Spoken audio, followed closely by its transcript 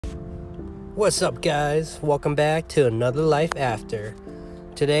What's up, guys? Welcome back to another Life After.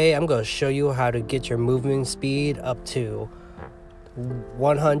 Today I'm going to show you how to get your movement speed up to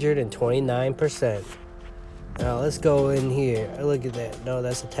 129%. Now let's go in here. Look at that. No,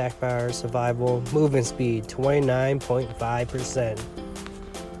 that's attack power, survival, movement speed 29.5%.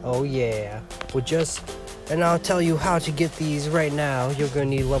 Oh yeah. And I'll tell you how to get these right now. You're going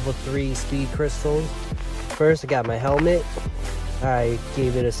to need level 3 speed crystals. First, I got my helmet. I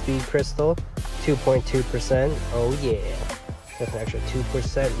gave it a speed crystal, 2.2%. Oh yeah, that's an extra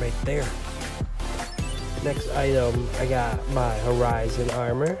 2% right there. Next item, I got my Horizon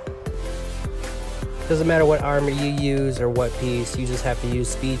armor. Doesn't matter what armor you use or what piece, you just have to use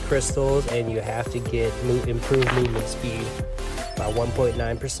speed crystals and you have to get improved movement speed by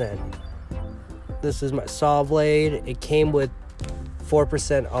 1.9%. This is my saw blade. It came with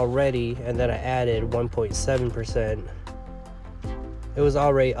 4% already, and then I added 1.7%. It was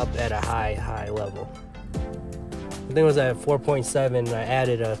already up at a high level. I think it was at 4.7 and I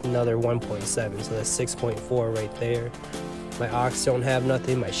added another 1.7, so that's 6.4 right there. My ox don't have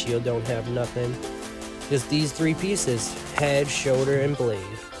nothing, my shield don't have nothing. Just these three pieces: head, shoulder, and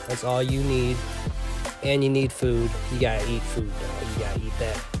blade. That's all you need. And you need food. You gotta eat food though. You gotta eat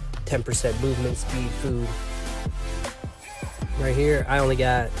that 10% movement speed food. Right here, I only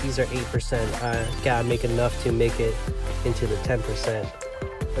got, these are 8%. I gotta make enough to make it into the 10%.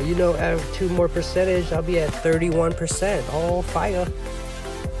 But you know, add 2 more percentage, I'll be at 31%. Oh, fire.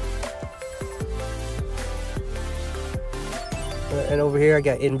 And over here, I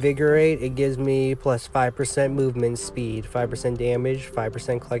got Invigorate. It gives me plus 5% movement speed, 5% damage,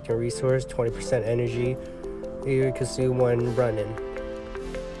 5% collecting resource, 20% energy. You consume when running.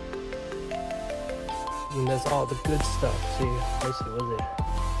 And that's all the good stuff. See, let's see, what is it?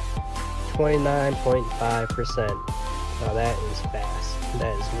 29.5%. Now that is fast.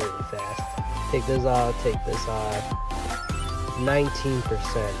 That is really fast. Take this off, take this off.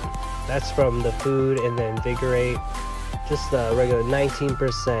 19%. That's from the food and the Invigorate. Just the regular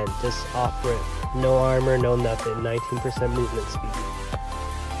 19%. Just off rip. No armor, no nothing. 19% movement speed.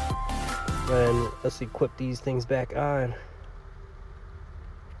 And let's equip these things back on.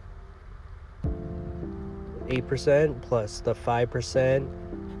 8% plus the 5%,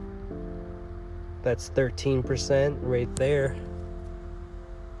 that's 13% right there.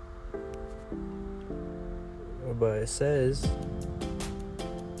 But it says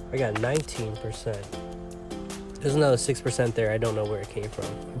I got 19%. There's another 6% there. I don't know where it came from.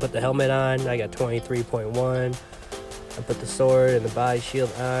 I put the helmet on, I got 23.1. I put the sword and the body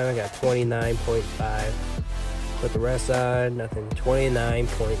shield on, I got 29.5. Put the rest on, nothing.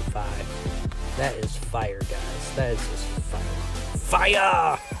 29.5. That is fire, guys. That is just fire.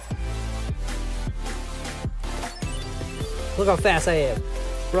 Fire! Look how fast I am.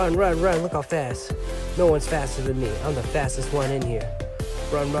 Run, run, run. Look how fast. No one's faster than me. I'm the fastest one in here.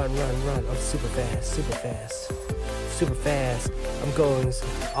 Run, run, run, run. I'm super fast, super fast. Super fast. I'm going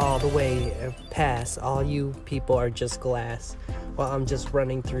all the way past. All you people are just glass while I'm just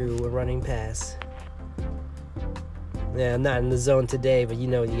running through and running past. Yeah, I'm not in the zone today, but you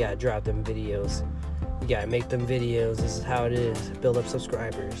know you gotta drop them videos. You gotta make them videos. This is how it is. Build up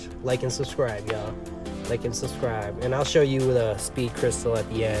subscribers. Like and subscribe, y'all. Like and subscribe. And I'll show you the speed crystal at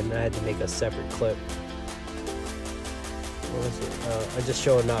the end. I had to make a separate clip. What is it? I'm just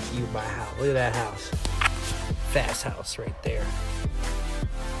showing off you my house. Look at that house. Fast house right there.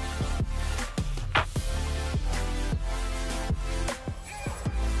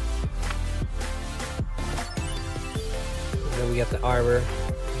 We got the armor.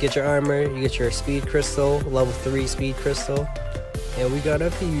 You get your armor, you get your speed crystal, level 3 speed crystal, and we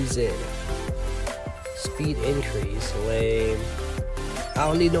gotta fuse it. Speed increase, lame. I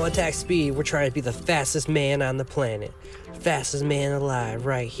don't need no attack speed. We're trying to be the fastest man on the planet. Fastest man alive,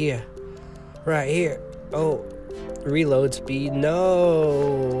 right here. Right here. Oh, reload speed,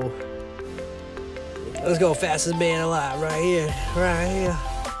 no. Let's go, fastest man alive, right here, right here.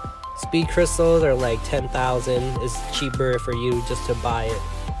 Speed crystals are like 10,000. It's cheaper for you just to buy it.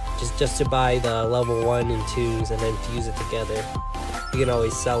 Just to buy the level 1 and 2s and then fuse it together. You can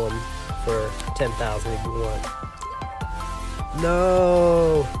always sell them for 10,000 if you want.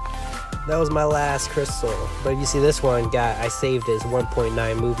 No! That was my last crystal. But you see this one I saved as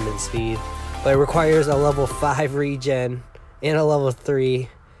 1.9 movement speed. But it requires a level 5 regen and a level 3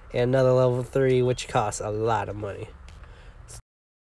 and another level 3, which costs a lot of money.